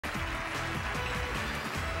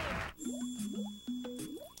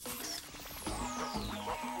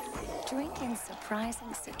bring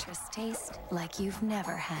surprising citrus taste like you've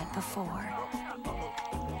never had before.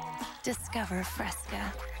 Discover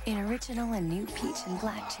Fresca in original and new peach and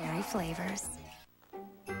black cherry flavors.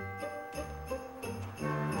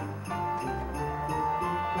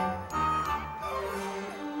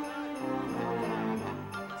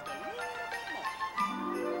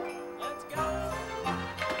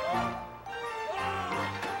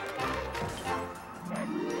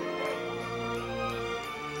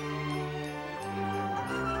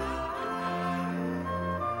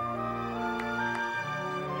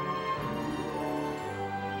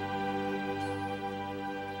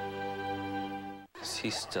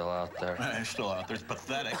 He's still out there. He's still out there. It's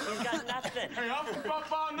pathetic. He's got nothing. Hey, I'm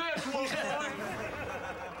up on this.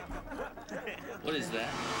 What is that?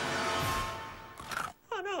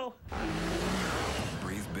 Oh, no.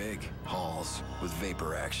 Breathe big. Halls with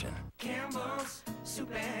vapor action. Campbell's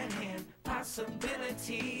Superhand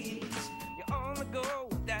possibilities. You're on the go,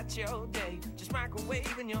 that's your day. Just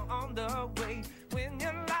microwave and you're on the way. When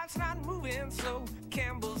your life's not moving slow,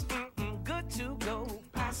 Campbell's good to go.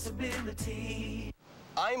 Possibility.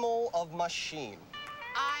 I'm all of machine.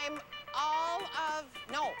 I'm all of...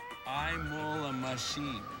 No. I'm all a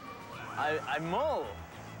machine. I'm all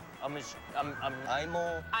a machine. I'm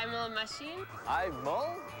all... I'm a machine? I'm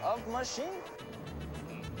all of machine.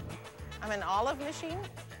 I'm an olive machine?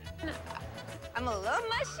 I'm a love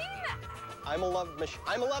machine? I'm a love machine.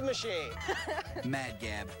 I'm a love machine. Mad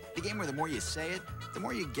Gab, the game where the more you say it, the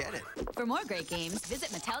more you get it. For more great games, visit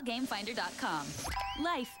MattelGameFinder.com.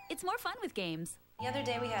 Life, it's more fun with games. The other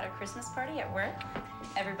day we had a Christmas party at work.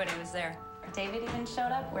 Everybody was there. David even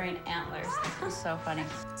showed up wearing antlers. It was so funny.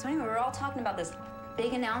 So anyway, we were all talking about this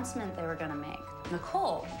big announcement they were gonna make.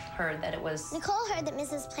 Nicole heard that it was... Nicole heard that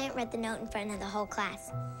Mrs. Plant read the note in front of the whole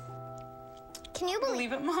class. Can you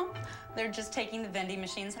believe it, Mom? They're just taking the vending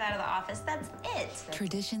machines out of the office. That's it.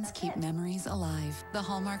 Traditions keep memories alive. The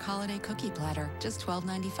Hallmark Holiday Cookie Platter. Just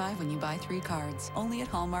 $12.95 when you buy 3 cards. Only at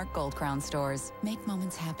Hallmark Gold Crown stores. Make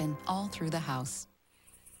moments happen all through the house.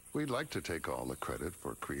 We'd like to take all the credit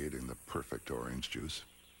for creating the perfect orange juice.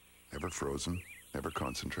 Never frozen, never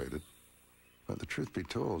concentrated. But the truth be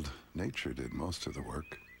told, nature did most of the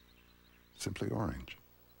work. Simply orange.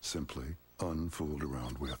 Simply unfooled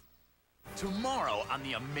around with. Tomorrow on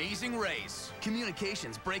The Amazing Race,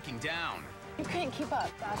 communications breaking down. You can't keep up.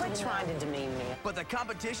 Quit trying to demean me. But the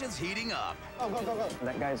competition's heating up. Go, go, go, go.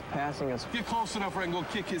 That guy's passing us. Get close enough where I can go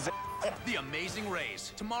kick his ass. The Amazing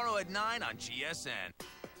Race, tomorrow at 9 on GSN.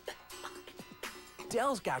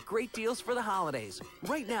 Dell's got great deals for the holidays.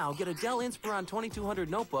 Right now, get a Dell Inspiron 2200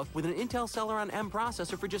 notebook with an Intel Celeron M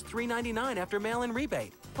processor for just $399 after mail-in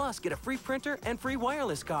rebate. Plus, get a free printer and free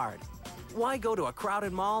wireless card. Why go to a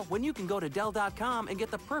crowded mall when you can go to Dell.com and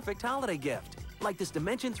get the perfect holiday gift? Like this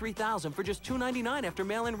Dimension 3000 for just $299 after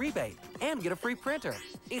mail-in rebate. And get a free printer.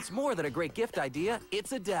 It's more than a great gift idea,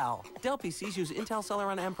 it's a Dell. Dell PCs use Intel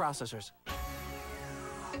Celeron M processors.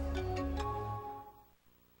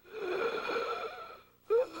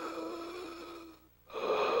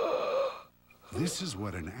 This is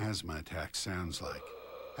what an asthma attack sounds like.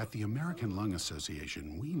 At the American Lung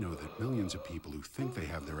Association, we know that millions of people who think they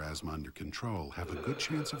have their asthma under control have a good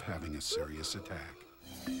chance of having a serious attack.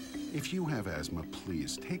 If you have asthma,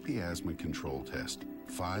 please take the asthma control test.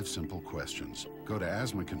 5 simple questions. Go to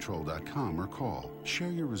asthmacontrol.com or call. Share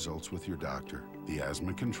your results with your doctor. The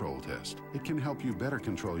Asthma Control Test. It can help you better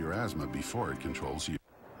control your asthma before it controls you.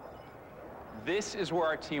 This is where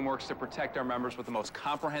our team works to protect our members with the most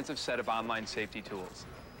comprehensive set of online safety tools.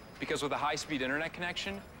 Because with a high-speed internet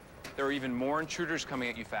connection, there are even more intruders coming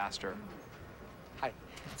at you faster. Hi.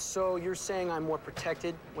 So you're saying I'm more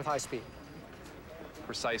protected with high speed?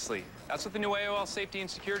 Precisely. That's what the new AOL Safety and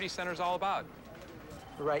Security Center is all about.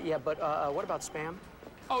 Right, yeah, but what about spam?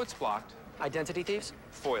 Oh, it's blocked. Identity thieves?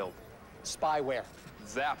 Foiled. Spyware?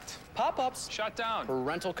 Zapped. Pop-ups? Shut down.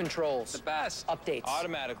 Parental controls? The best. Updates?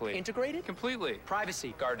 Automatically. Integrated? Completely.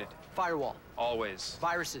 Privacy? Guarded. Firewall? Always.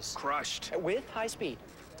 Viruses? Crushed. With high speed?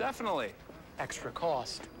 Definitely. Extra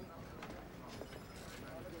cost?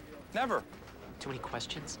 Never. Too many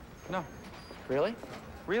questions? No. Really?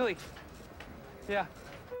 Really? Yeah.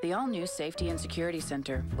 The all-new Safety and Security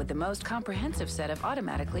Center with the most comprehensive set of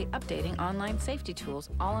automatically updating online safety tools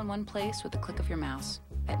all in one place with the click of your mouse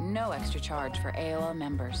at no extra charge for AOL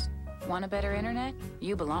members. Want a better internet?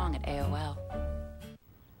 You belong at AOL.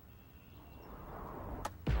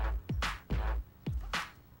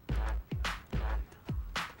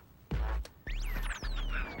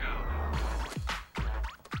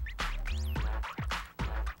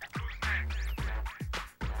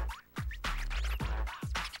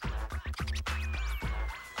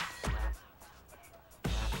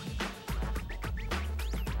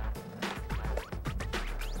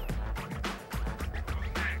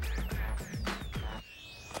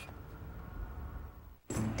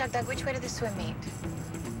 Doug, which way to the swim meet?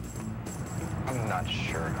 I'm not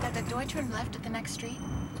sure. Doug, do I turn left at the next street?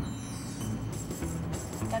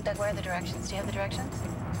 Doug, where are the directions? Do you have the directions?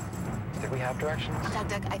 Did we have directions?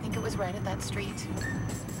 Doug, I think it was right at that street.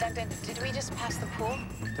 Doug, did we just pass the pool?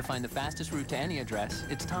 To find the fastest route to any address,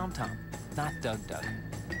 it's TomTom, not Doug.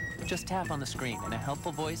 Just tap on the screen and a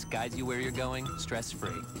helpful voice guides you where you're going,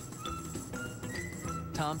 stress-free.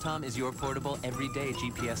 TomTom is your portable, everyday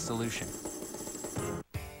GPS solution.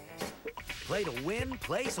 Play to win,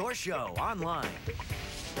 place, or show online.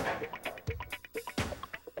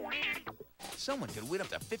 Someone could win up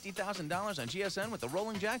to $50,000 on GSN with the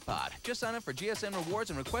Rolling Jackpot. Just sign up for GSN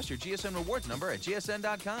Rewards and request your GSN Rewards number at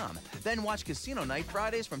GSN.com. Then watch Casino Night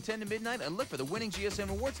Fridays from 10 to midnight and look for the winning GSN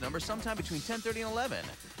Rewards number sometime between 10:30 and 11.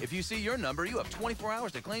 If you see your number, you have 24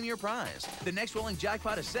 hours to claim your prize. The next Rolling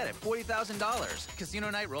Jackpot is set at $40,000.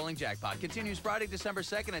 Casino Night Rolling Jackpot continues Friday, December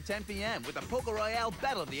 2nd at 10 p.m. with the Poker Royale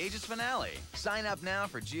Battle of the Ages finale. Sign up now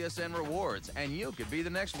for GSN Rewards, and you could be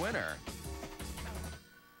the next winner.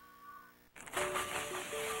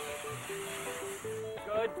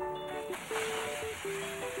 Good.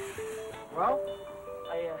 Well,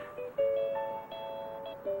 I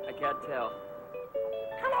can't tell.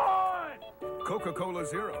 Come on! Coca-Cola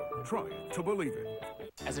Zero. Try it to believe it.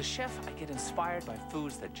 As a chef, I get inspired by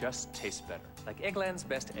foods that just taste better, like Eggland's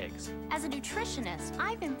best eggs. As a nutritionist,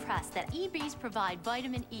 I'm impressed that EBs provide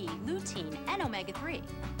vitamin E, lutein, and omega-3.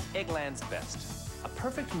 Eggland's best, a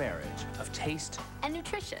perfect marriage of taste and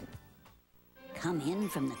nutrition. Come in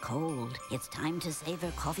from the cold. It's time to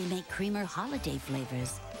savor Coffee-mate creamer holiday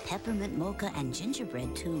flavors. Peppermint mocha and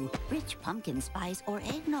gingerbread too. Rich pumpkin spice or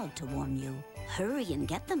eggnog to warm you. Hurry and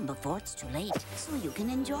get them before it's too late, so you can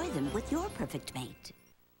enjoy them with your perfect mate.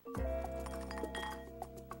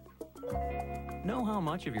 Know how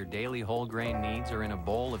much of your daily whole grain needs are in a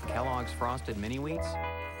bowl of Kellogg's Frosted Mini Wheats?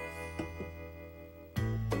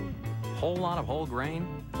 Whole lot of whole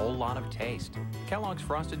grain, whole lot of taste. Kellogg's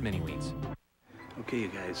Frosted Mini Wheats. Okay, you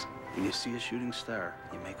guys, when you see a shooting star,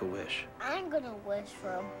 you make a wish. I'm gonna wish for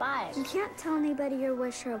a bike. You can't tell anybody your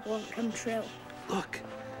wish or it won't come true. Look,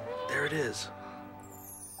 there it is.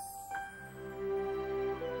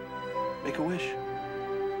 Make a wish.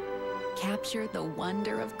 Capture the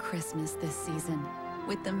wonder of Christmas this season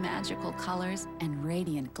with the magical colors and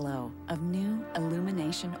radiant glow of new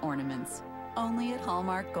illumination ornaments. Only at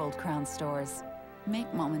Hallmark Gold Crown stores.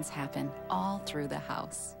 Make moments happen all through the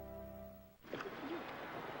house.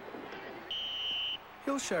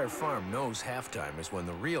 Hillshire Farm knows halftime is when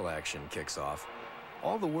the real action kicks off.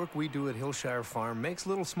 All the work we do at Hillshire Farm makes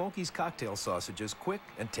Little Smoky's cocktail sausages quick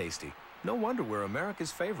and tasty. No wonder we're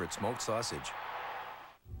America's favorite smoked sausage.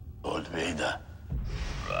 Lord Vader,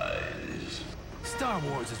 rise. Star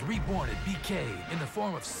Wars is reborn at BK in the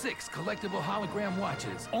form of 6 collectible hologram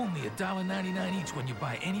watches. Only $1.99 each when you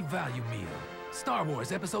buy any value meal. Star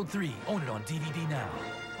Wars Episode 3, own it on DVD now.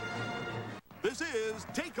 This is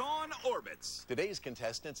Take On Orbitz. Today's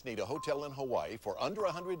contestants need a hotel in Hawaii for under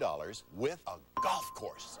 $100 with a golf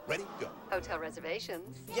course. Ready? Go. Hotel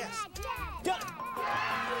reservations. Yes. Done.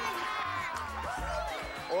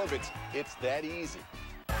 Orbitz, it's that easy.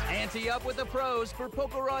 Ante up with the pros for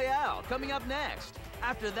Poker Royale coming up next.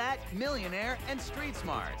 After that, Millionaire and Street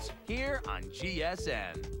Smarts here on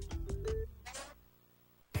GSN.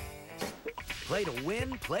 Play to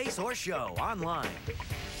win, place, or show online.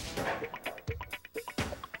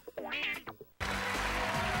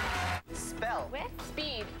 Spell. With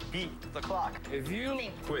speed. Beat the clock. View.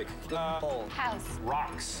 Quick. Bowl. House.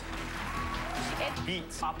 Rocks. It.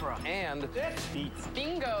 Beats. Opera. And Beats.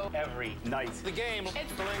 Bingo. Every night. The game.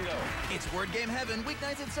 It's the Lingo. It's Word Game Heaven,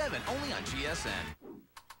 weeknights at 7, only on GSN.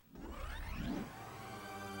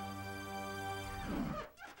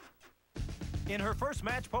 In her first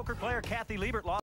match, poker player Kathy Liebert lost